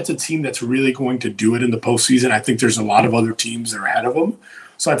don't think that's a team that's really going to do it in the postseason. I think there's a lot of other teams that are ahead of them.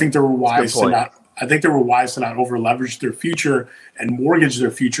 So I think they were wise to not over leverage their future and mortgage their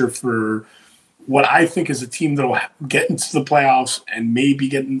future for what I think is a team that'll get into the playoffs and maybe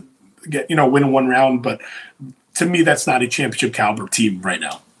win one round. But to me, that's not a championship caliber team right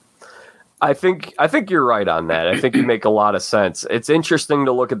now. I think you're right on that. I think you make a lot of sense. It's interesting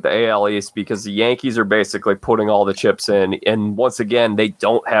to look at the AL East because the Yankees are basically putting all the chips in. And once again, they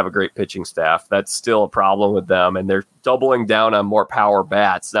don't have a great pitching staff. That's still a problem with them. And they're doubling down on more power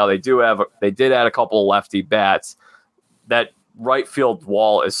bats. Now they did add a couple of lefty bats. That right field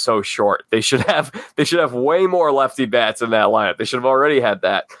wall is so short. They should have way more lefty bats in that lineup. They should have already had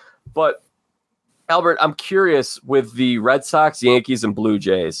that. But Albert, I'm curious with the Red Sox, Yankees, and Blue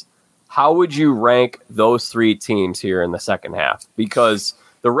Jays, how would you rank those 3 teams here in the second half? Because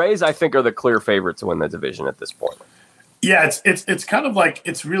the Rays, I think, are the clear favorite to win the division at this point. Yeah, it's kind of like,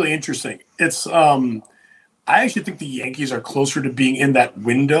 it's really interesting. It's I actually think the Yankees are closer to being in that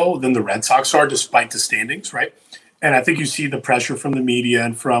window than the Red Sox are, despite the standings, right? And I think you see the pressure from the media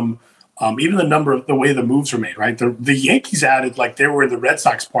and from even the way the moves are made, right? The Yankees added like they were in the Red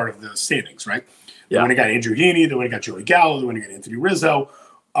Sox part of the standings, right? Yeah. They went and got Andrew Heaney, they went and got Joey Gallo, they went and got Anthony Rizzo.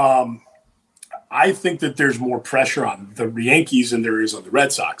 I think that there's more pressure on the Yankees than there is on the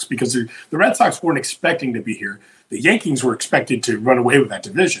Red Sox because the Red Sox weren't expecting to be here. The Yankees were expected to run away with that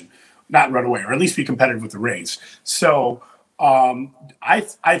division, not run away, or at least be competitive with the Rays. So I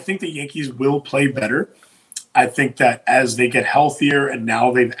think the Yankees will play better. I think that as they get healthier and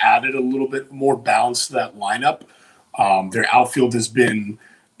now they've added a little bit more balance to that lineup, their outfield has been,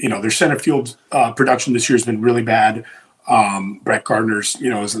 their center field production this year has been really bad. Brett Gardner's,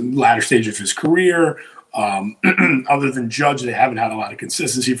 is in the latter stage of his career. Other than Judge, they haven't had a lot of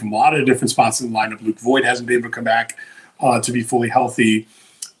consistency from a lot of different spots in the lineup. Luke Voigt hasn't been able to come back to be fully healthy.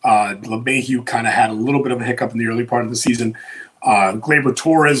 LeMahieu kind of had a little bit of a hiccup in the early part of the season. Gleyber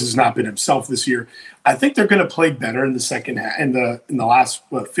Torres has not been himself this year. I think they're going to play better in the second half, in the last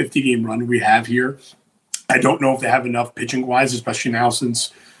 50-game run we have here. I don't know if they have enough pitching wise, especially now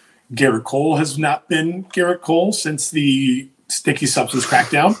since Garrett Cole has not been Garrett Cole since the sticky substance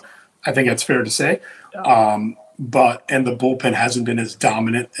crackdown. I think that's fair to say. And the bullpen hasn't been as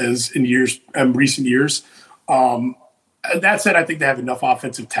dominant as in recent years. That said, I think they have enough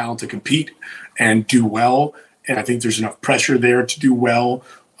offensive talent to compete and do well. And I think there's enough pressure there to do well.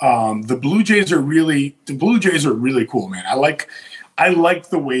 The Blue Jays are really cool, man. I like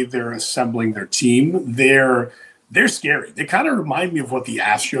the way they're assembling their team. They're scary. They kind of remind me of what the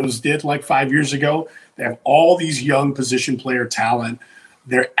Astros did like 5 years ago. They have all these young position player talent.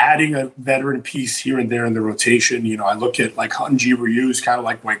 They're adding a veteran piece here and there in the rotation. You know, I look at like Hyun-Jin Ryu is kind of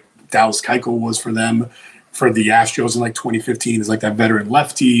like Dallas Keuchel was for them, for the Astros in like 2015 is like that veteran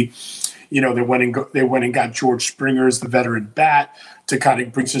lefty. You know, they went and got George Springer as the veteran bat to kind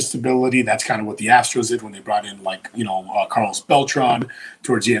of bring some stability. That's kind of what the Astros did when they brought in Carlos Beltran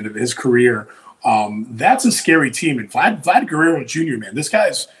towards the end of his career. That's a scary team. And Vlad Guerrero Jr., man, this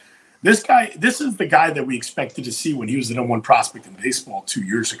is the guy that we expected to see when he was the #1 prospect in baseball 2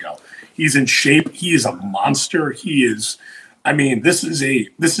 years ago. He's in shape. He is a monster. This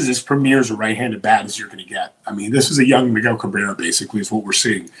is as premier as a right-handed bat as you're going to get. I mean, this is a young Miguel Cabrera, basically, is what we're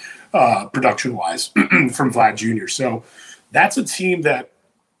seeing production-wise from Vlad Jr. So that's a team that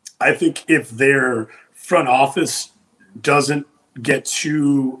I think if their front office doesn't get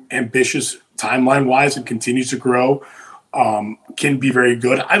too ambitious timeline-wise and continues to grow, can be very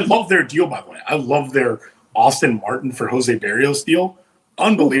good. I love their deal, by the way. I love their Austin Martin for Jose Barrios deal.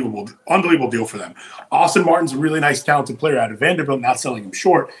 Unbelievable deal for them. Austin Martin's a really nice, talented player out of Vanderbilt, not selling him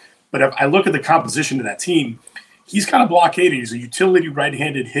short. But if I look at the composition of that team, he's kind of blockaded. He's a utility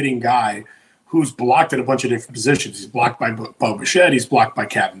right-handed hitting guy who's blocked at a bunch of different positions. He's blocked by Bo Bichette. He's blocked by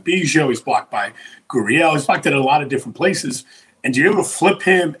Kevin Biggio. He's blocked by Gurriel. He's blocked at a lot of different places. And you're able to flip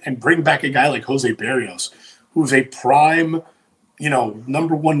him and bring back a guy like Jose Barrios, who's a prime, #1,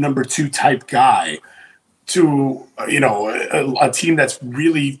 #2 type guy, to a team that's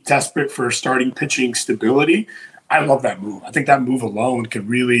really desperate for starting pitching stability. I love that move. I think that move alone could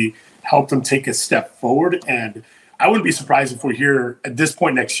really help them take a step forward. And I wouldn't be surprised if we're here at this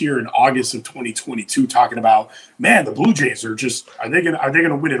point next year in August of 2022 talking about, man, the Blue Jays are they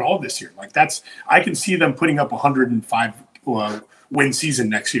gonna win it all this year? Like I can see them putting up 105 win season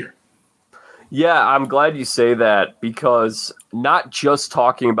next year. Yeah, I'm glad you say that, because not just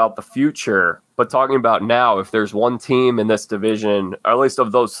talking about the future, but talking about now, if there's one team in this division, or at least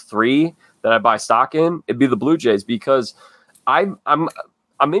of those three that I buy stock in, it'd be the Blue Jays, because I'm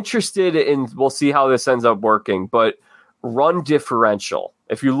interested in, we'll see how this ends up working, but run differential.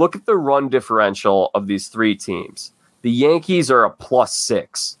 If you look at the run differential of these three teams, the Yankees are a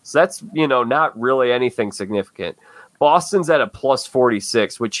 +6. So that's, not really anything significant. Boston's at a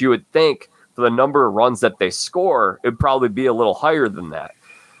 +46, which you would think for the number of runs that they score, it'd probably be a little higher than that.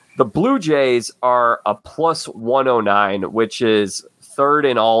 The Blue Jays are a +109, which is third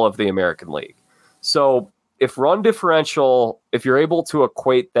in all of the American League. So if run differential, if you're able to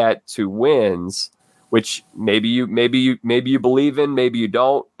equate that to wins, which maybe you believe in, maybe you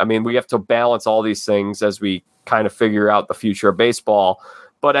don't. I mean, we have to balance all these things as we kind of figure out the future of baseball.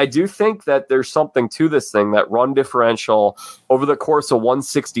 But I do think that there's something to this thing, that run differential over the course of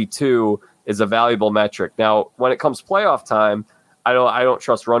 162 is a valuable metric. Now, when it comes playoff time, I don't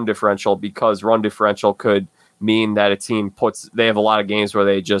trust run differential, because run differential could mean that a team they have a lot of games where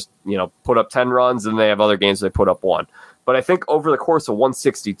they just, put up 10 runs, and they have other games where they put up 1. But I think over the course of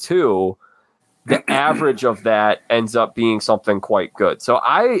 162, the average of that ends up being something quite good. So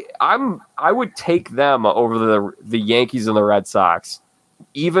I would take them over the Yankees and the Red Sox,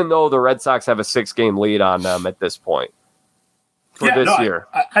 even though the Red Sox have a 6-game lead on them at this point year.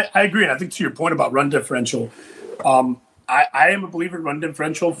 I agree. And I think to your point about run differential, I am a believer in run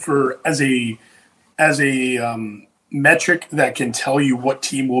differential as a metric that can tell you what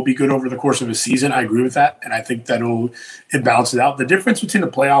team will be good over the course of a season. I agree with that. And I think it balances out. The difference between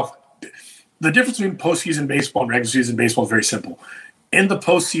postseason baseball and regular season baseball is very simple. In the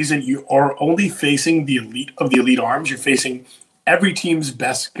postseason, you are only facing the elite of the elite arms. You're facing every team's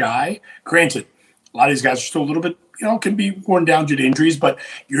best guy. Granted, a lot of these guys are still a little bit, can be worn down due to injuries, but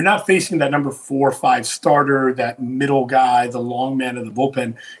you're not facing that number 4 or 5 starter, that middle guy, the long man of the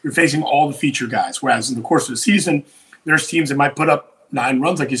bullpen. You're facing all the feature guys. Whereas in the course of the season, there's teams that might put up 9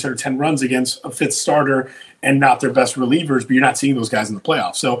 runs, like you said, or 10 runs against a 5th starter and not their best relievers, but you're not seeing those guys in the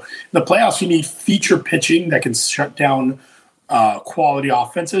playoffs. So in the playoffs, you need feature pitching that can shut down quality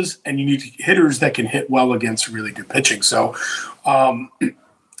offenses, and you need hitters that can hit well against really good pitching. So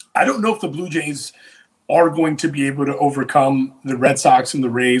I don't know if the Blue Jays are going to be able to overcome the Red Sox and the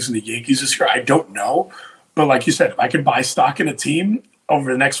Rays and the Yankees this year. I don't know. But like you said, if I could buy stock in a team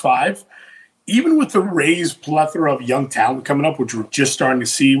over the next 5, even with the Rays' plethora of young talent coming up, which we're just starting to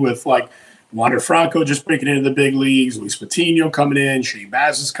see with like Wander Franco just breaking into the big leagues, Luis Patino coming in, Shane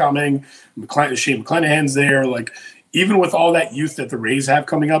Baz is coming, Shane McClanahan's there. Like, even with all that youth that the Rays have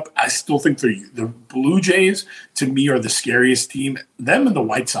coming up, I still think the Blue Jays, to me, are the scariest team. Them and the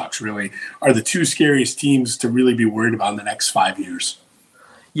White Sox, really, are the 2 scariest teams to really be worried about in the next 5 years.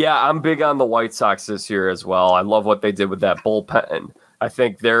 Yeah, I'm big on the White Sox this year as well. I love what they did with that bullpen. I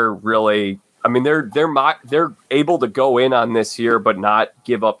think they're really – I mean, they're able to go in on this year but not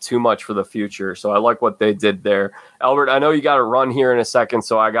give up too much for the future. So I like what they did there. Albert, I know you got to run here in a second,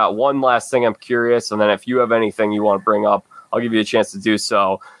 so I got one last thing I'm curious, and then if you have anything you want to bring up, I'll give you a chance to do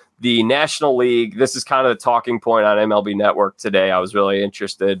so. The National League, this is kind of the talking point on MLB Network today. I was really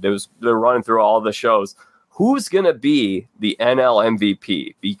interested. They're running through all the shows. Who's going to be the NL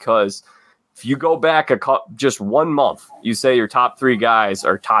MVP? Because if you go back just 1 month, you say your top 3 guys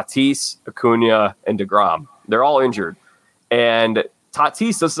are Tatis, Acuna, and DeGrom. They're all injured. And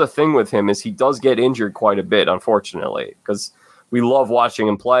Tatis, this is the thing with him, is he does get injured quite a bit, unfortunately, because we love watching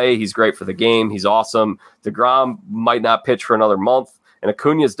him play. He's great for the game. He's awesome. DeGrom might not pitch for another month, and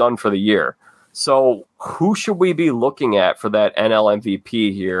Acuna's done for the year. So who should we be looking at for that NL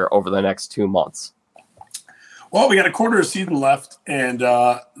MVP here over the next 2 months? Well, we got a quarter of season left, and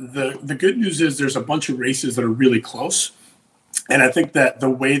the good news is there's a bunch of races that are really close. And I think that the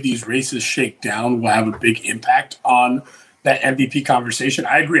way these races shake down will have a big impact on that MVP conversation.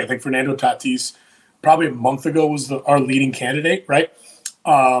 I agree. I think Fernando Tatis probably a month ago was our leading candidate, right?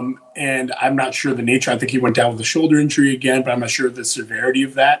 And I'm not sure the nature. I think he went down with a shoulder injury again, but I'm not sure the severity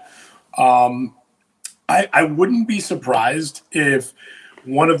of that. I wouldn't be surprised if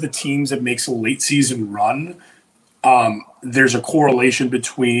one of the teams that makes a late season run, there's a correlation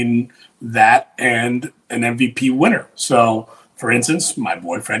between that and an MVP winner. So, for instance, my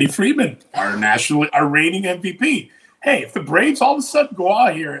boy Freddie Freeman, our reigning MVP. Hey, if the Braves all of a sudden go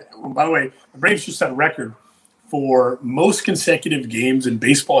out here, by the way, the Braves just set a record for most consecutive games in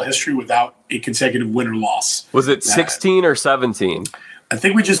baseball history without a consecutive win or loss. Was it 16 or 17? I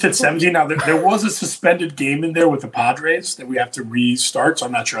think we just hit 17. Now, there was a suspended game in there with the Padres that we have to restart, so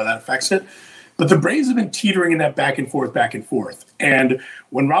I'm not sure how that affects it. But the Braves have been teetering in that back and forth. And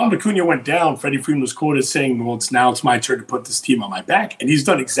when Ronald Acuna went down, Freddie Freeman was quoted saying, well, it's my turn to put this team on my back. And he's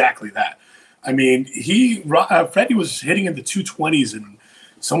done exactly that. I mean, Freddie was hitting in the 220s and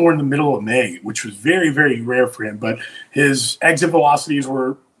somewhere in the middle of May, which was very, very rare for him. But his exit velocities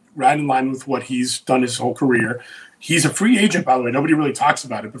were right in line with what he's done his whole career. He's a free agent, by the way. Nobody really talks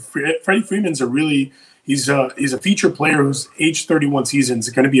about it. But Freddie Freeman's he's a feature player who's age 31 seasons,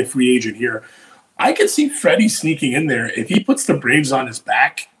 going to be a free agent here. I can see Freddie sneaking in there if he puts the Braves on his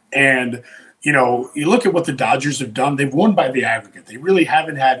back. And, you look at what the Dodgers have done. They've won by the aggregate. They really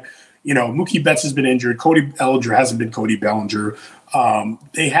haven't had, Mookie Betts has been injured. Cody Bellinger hasn't been Cody Bellinger.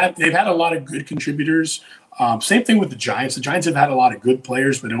 They've had a lot of good contributors. Same thing with the Giants. The Giants have had a lot of good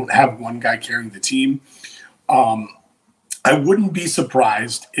players, but they don't have one guy carrying the team. I wouldn't be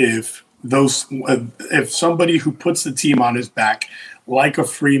surprised if somebody who puts the team on his back, like a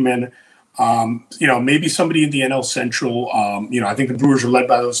Freeman, maybe somebody in the NL Central. I think the Brewers are led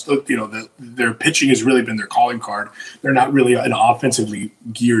by those. Their pitching has really been their calling card. They're not really an offensively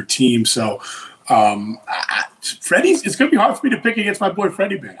geared team. So, Freddie's. It's going to be hard for me to pick against my boy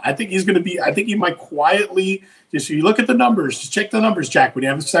Freddie, man. I think he's going to be. I think he might quietly. Just you look at the numbers. Just check the numbers, Jack. When you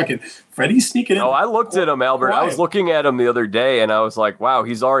have a second, Freddie's sneaking in. Oh, I looked at him, Albert. Quiet. I was looking at him the other day, and I was like, "Wow,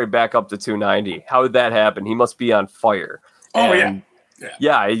 he's already back up to 290. How did that happen? He must be on fire." Oh and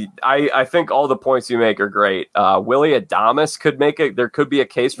I think all the points you make are great. Willy Adames could make it. There could be a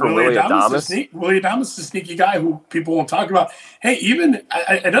case for Willy Adames. Willy Adames is a sneaky guy who people won't talk about. Hey, even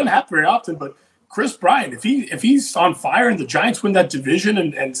it doesn't happen very often, but Chris Bryant, if he's on fire and the Giants win that division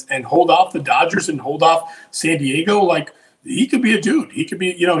and hold off the Dodgers and hold off San Diego, like he could be a dude. He could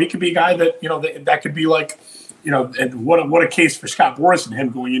be he could be a guy that that could be like and what a case for Scott Boras and him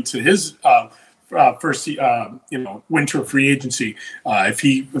going into his. First, winter free agency.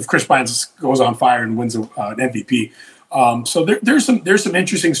 If Chris Bryant goes on fire and wins an MVP, so there's some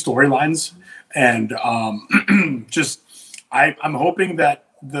interesting storylines, and I'm hoping that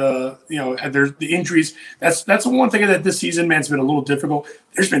there's the injuries. That's the one thing that this season, man's been a little difficult.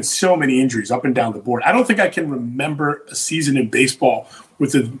 There's been so many injuries up and down the board. I don't think I can remember a season in baseball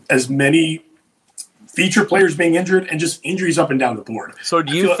with as many feature players being injured and just injuries up and down the board. So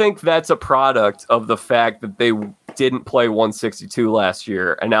do you think that's a product of the fact that they didn't play 162 last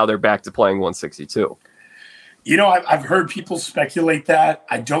year and now they're back to playing 162? I've heard people speculate that.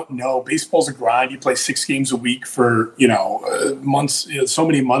 I don't know. Baseball's a grind. You play 6 games a week for, months, so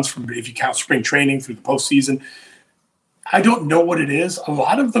many months from, if you count spring training through the postseason. I don't know what it is. A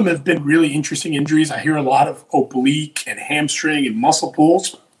lot of them have been really interesting injuries. I hear a lot of oblique and hamstring and muscle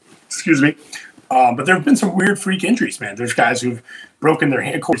pulls. Excuse me. But there have been some weird freak injuries, man. There's guys who've broken their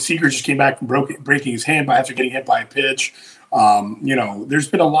hand. Corey Seager just came back from breaking his hand after getting hit by a pitch. There's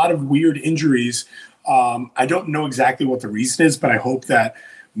been a lot of weird injuries. I don't know exactly what the reason is, but I hope that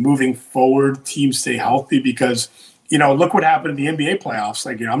moving forward, teams stay healthy because, look what happened in the NBA playoffs.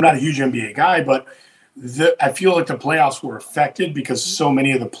 I'm not a huge NBA guy, but I feel like the playoffs were affected because so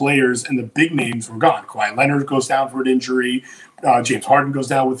many of the players and the big names were gone. Kawhi Leonard goes down for an injury. James Harden goes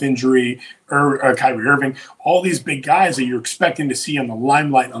down with injury. Kyrie Irving. All these big guys that you're expecting to see on the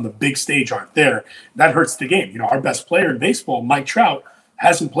limelight on the big stage aren't there. That hurts the game. Our best player in baseball, Mike Trout,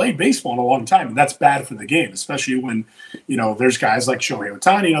 hasn't played baseball in a long time, and that's bad for the game, especially when, there's guys like Shohei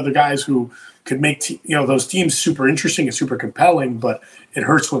Ohtani and other guys who could make, those teams super interesting and super compelling, but it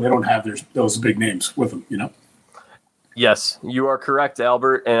hurts when they don't have those big names with them, Yes, you are correct,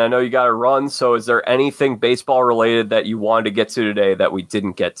 Albert, and I know you got to run, so is there anything baseball-related that you wanted to get to today that we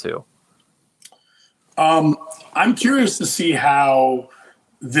didn't get to? I'm curious to see how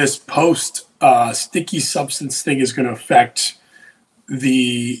this post-sticky substance thing is going to affect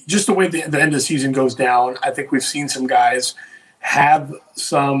the way the end of the season goes down. I think we've seen some guys have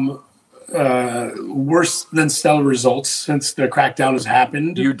some worse than stellar results since the crackdown has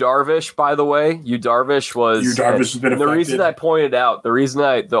happened. Yu Darvish, by the way, Yu Darvish has been affected. The reason I pointed out,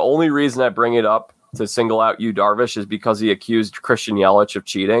 the only reason I bring it up to single out Yu Darvish is because he accused Christian Yelich of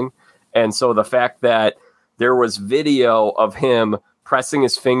cheating. And so the fact that there was video of him pressing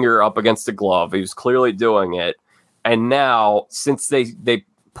his finger up against the glove, he was clearly doing it. And now, since they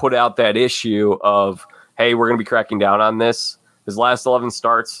put out that issue of, hey, we're going to be cracking down on this, his last 11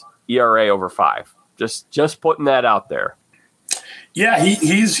 starts, ERA over 5. Just putting that out there. Yeah,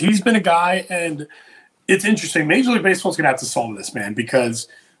 he's been a guy, and it's interesting. Major League Baseball is going to have to solve this, man, because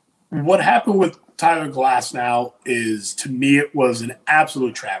what happened with Tyler Glasnow is, to me, it was an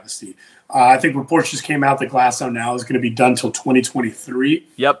absolute travesty. I think reports just came out that Glasnow now is going to be done till 2023.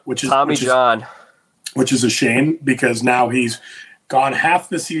 Yep, Tommy John. Which is a shame because now he's gone half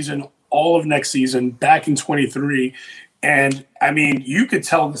the season, all of next season, back in 23. And, I mean, you could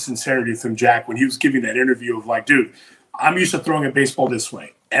tell the sincerity from Jack when he was giving that interview of like, dude, I'm used to throwing a baseball this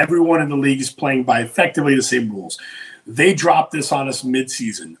way. Everyone in the league is playing by effectively the same rules. They dropped this on us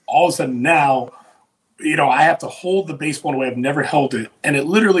midseason. All of a sudden now, I have to hold the baseball in a way I've never held it. And it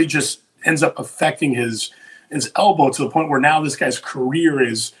literally just ends up affecting his elbow to the point where now this guy's career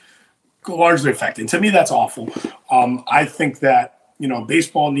is largely affected. To me, that's awful. I think that,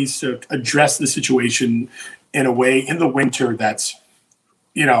 baseball needs to address the situation in a way in the winter that's,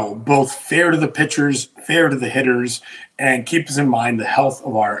 both fair to the pitchers, fair to the hitters, and keeps in mind the health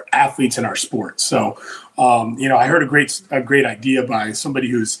of our athletes and our sport. So, I heard a great idea by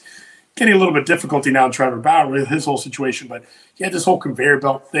somebody who's getting a little bit difficulty now in Trevor Bauer with his whole situation, but he had this whole conveyor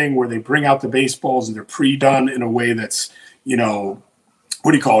belt thing where they bring out the baseballs and they're pre-done in a way that's,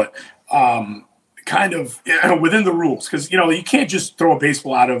 what do you call it? Kind of within the rules, because you can't just throw a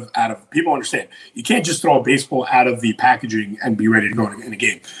baseball out of people understand you can't just throw a baseball out of the packaging and be ready to go in a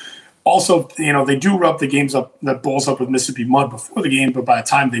game. Also, they do rub the balls up with Mississippi mud before the game, but by the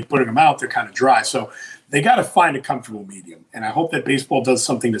time they put them out, they're kind of dry. So they got to find a comfortable medium, and I hope that baseball does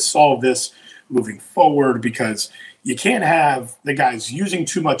something to solve this moving forward, because you can't have the guys using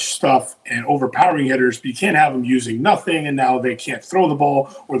too much stuff and overpowering hitters, but you can't have them using nothing and now they can't throw the ball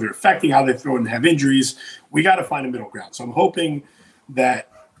or they're affecting how they throw it and have injuries. We got to find a middle ground. So I'm hoping that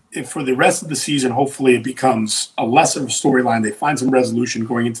if for the rest of the season, hopefully it becomes a less of a storyline. They find some resolution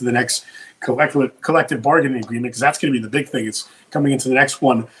going into the next collective bargaining agreement, because that's going to be the big thing. It's coming into the next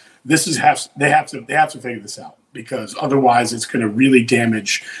one. They have to figure this out, because otherwise it's going to really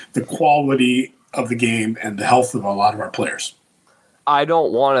damage the quality of the game and the health of a lot of our players. I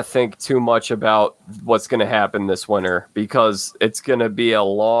don't want to think too much about what's going to happen this winter, because it's going to be a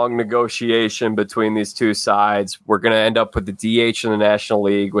long negotiation between these two sides. We're going to end up with the DH in the National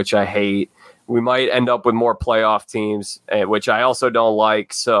League, which I hate. We might end up with more playoff teams, which I also don't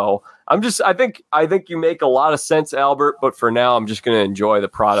like. So I think you make a lot of sense, Albert, but for now, I'm just going to enjoy the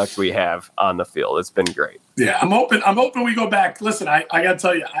product we have on the field. It's been great. Yeah, I'm hoping we go back. Listen, I got to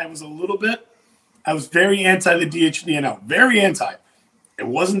tell you, I was very anti the DH and the NL. Very anti. It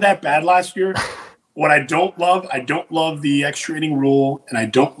wasn't that bad last year What I don't love the extra inning rule, and I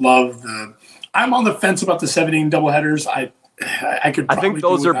don't love I'm on the fence about the 7 inning doubleheaders. I think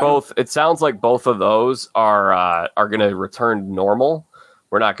those are both. It sounds like both of those are going to return normal.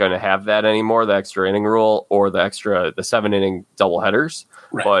 We're not going to have that anymore, the extra inning rule or the 7 inning doubleheaders.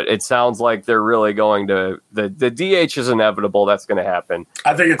 Right. But it sounds like they're really going to the DH is inevitable. That's going to happen.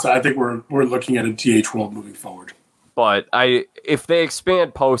 I think we're looking at a DH world moving forward. But if they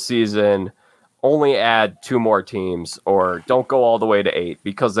expand postseason, only add 2 more teams or don't go all the way to 8,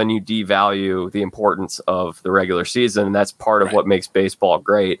 because then you devalue the importance of the regular season. And that's part of what makes baseball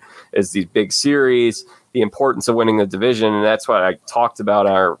great is these big series, the importance of winning the division. And that's what I talked about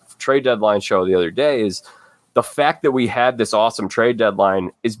on our trade deadline show the other day is the fact that we had this awesome trade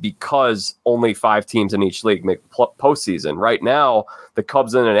deadline is because only 5 teams in each league make postseason. Right now, the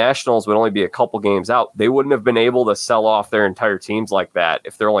Cubs and the Nationals would only be a couple games out. They wouldn't have been able to sell off their entire teams like that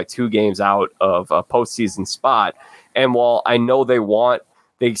if they're only 2 games out of a postseason spot. And while I know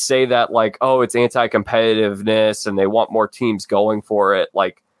they say that like, oh, it's anti-competitiveness and they want more teams going for it.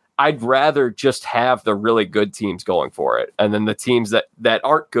 Like, I'd rather just have the really good teams going for it. And then the teams that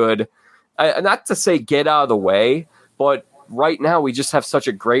aren't good, not to say get out of the way, but right now we just have such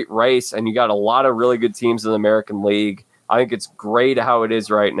a great race and you got a lot of really good teams in the American League. I think it's great how it is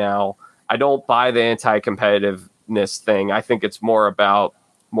right now. I don't buy the anti-competitiveness thing. I think it's more about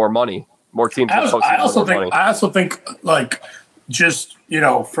more money, more teams. I also think like just,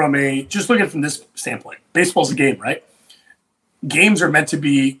 just looking from this standpoint, baseball's a game, right? Games are meant to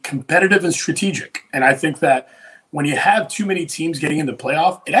be competitive and strategic. And I think that when you have too many teams getting in the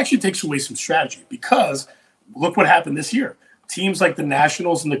playoff, it actually takes away some strategy because look what happened this year. Teams like the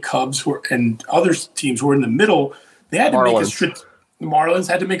Nationals and the Cubs and other teams who were in the middle, they had to the Marlins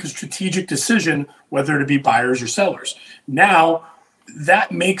had to make a strategic decision whether to be buyers or sellers. Now,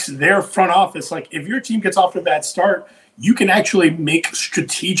 that makes their front office, like if your team gets off to a bad start, you can actually make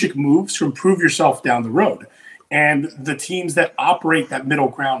strategic moves to improve yourself down the road. And the teams that operate that middle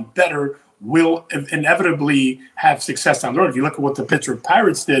ground better will inevitably have success down the road. If you look at what the Pittsburgh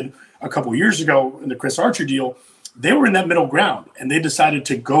Pirates did a couple years ago in the Chris Archer deal, they were in that middle ground and they decided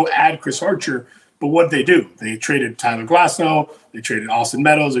to go add Chris Archer. But what did they do? They traded Tyler Glasnow, they traded Austin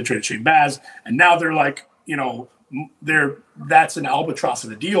Meadows, they traded Shane Baz, and now they're like, that's an albatross of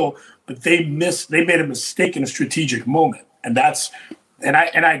the deal. But they made a mistake in a strategic moment, and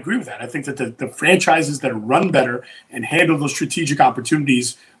I agree with that. I think that the franchises that run better and handle those strategic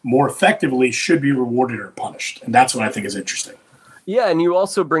opportunities more effectively should be rewarded or punished. And that's what I think is interesting. Yeah, and you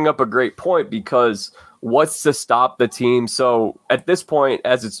also bring up a great point because what's to stop the team? So at this point,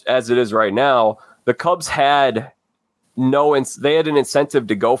 as it is right now, the Cubs had they had an incentive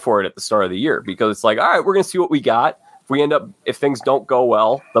to go for it at the start of the year because it's like, all right, we're going to see what we got. If things don't go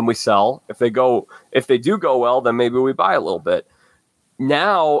well, then we sell. If they do go well, then maybe we buy a little bit.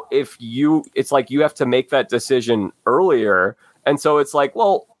 Now, it's like you have to make that decision earlier. And so it's like,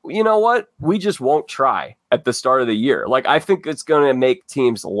 well, you know what? We just won't try at the start of the year. Like, I think it's going to make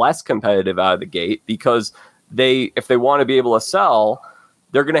teams less competitive out of the gate because if they want to be able to sell,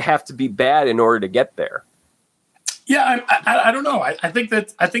 they're going to have to be bad in order to get there. Yeah, I don't know. I think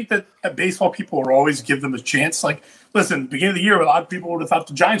that baseball people will always give them a chance. Like, listen, beginning of the year, a lot of people would have thought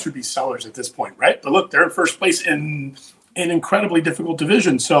the Giants would be sellers at this point, right? But look, they're in first place in an incredibly difficult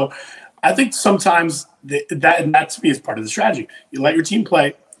division. So I think sometimes that to me is part of the strategy. You let your team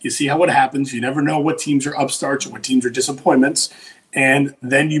play. You see what happens. You never know what teams are upstarts or what teams are disappointments. And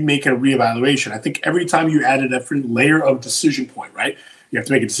then you make a reevaluation. I think every time you add a different layer of decision point, right? You have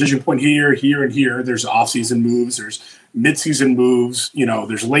to make a decision point here, here, and here. There's off-season moves. There's mid-season moves.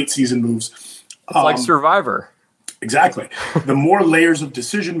 There's late-season moves. It's like Survivor. Exactly. The more layers of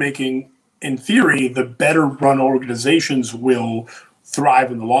decision-making, in theory, the better run organizations will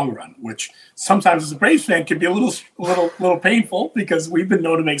thrive in the long run, which sometimes as a Braves fan can be a little painful because we've been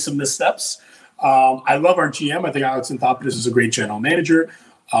known to make some missteps. I love our GM. I think Alex Anthopoulos is a great general manager.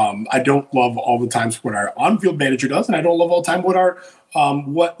 I don't love all the times what our on-field manager does, and I don't love all the time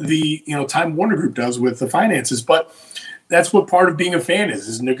what the Time Warner Group does with the finances. But that's what part of being a fan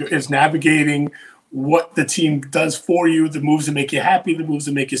is navigating what the team does for you, the moves that make you happy, the moves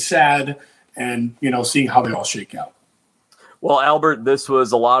that make you sad, and seeing how they all shake out. Well, Albert, this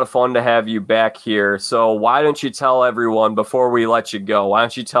was a lot of fun to have you back here. So why don't you tell everyone, before we let you go, why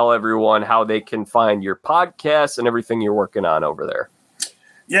don't you tell everyone how they can find your podcast and everything you're working on over there?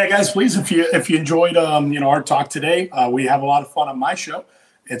 Yeah, guys, please, if you enjoyed our talk today, we have a lot of fun on my show.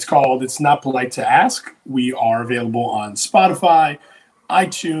 It's called It's Not Polite to Ask. We are available on Spotify,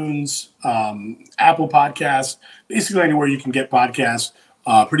 iTunes, Apple Podcasts, basically anywhere you can get podcasts.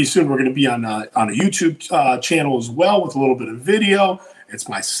 Pretty soon we're going to be on a YouTube channel as well with a little bit of video. It's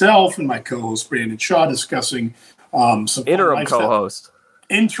myself and my co-host Brandon Shaw discussing some interim co-host.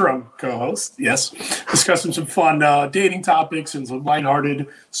 Interim co-host, yes, discussing some fun dating topics and some lighthearted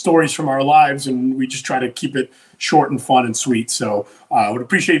stories from our lives, and we just try to keep it short and fun and sweet. So I would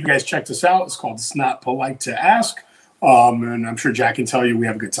appreciate if you guys check this out. It's called It's Not Polite to Ask, and I'm sure Jack can tell you we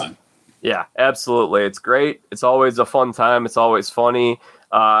have a good time. Yeah, absolutely. It's great. It's always a fun time. It's always funny.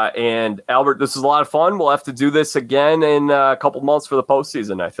 And Albert, this is a lot of fun. We'll have to do this again in a couple months for the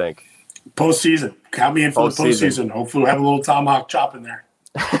postseason, I think. Postseason. Count me in for the postseason. Hopefully we'll have a little tomahawk chop in there.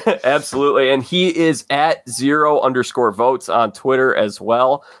 Absolutely. And he is at 0_votes on Twitter as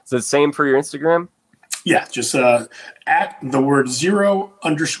well. Is it the same for your Instagram? Yeah, just at the word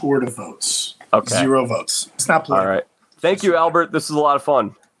 0_ votes. Okay. 0 votes. It's not political. All right. Thank you, Albert. This is a lot of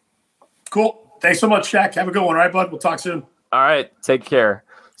fun. Cool. Thanks so much, Jack. Have a good one. All right, bud. We'll talk soon. All right. Take care.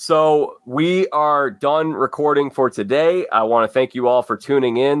 So we are done recording for today. I want to thank you all for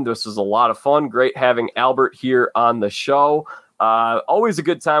tuning in. This was a lot of fun. Great having Albert here on the show. Always a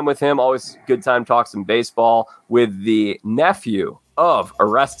good time with him. Always a good time talking some baseball with the nephew of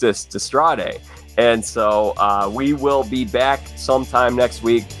Orestes Destrade. And so we will be back sometime next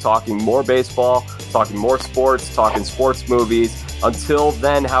week talking more baseball, talking more sports, talking sports movies. Until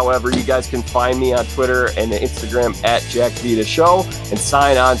then, however, you guys can find me on Twitter and Instagram at Jack Vita Show and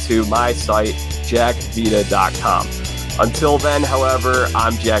sign on to my site, jackvita.com. Until then, however,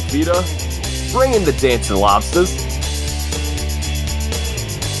 I'm Jack Vita, bringing the dancing lobsters.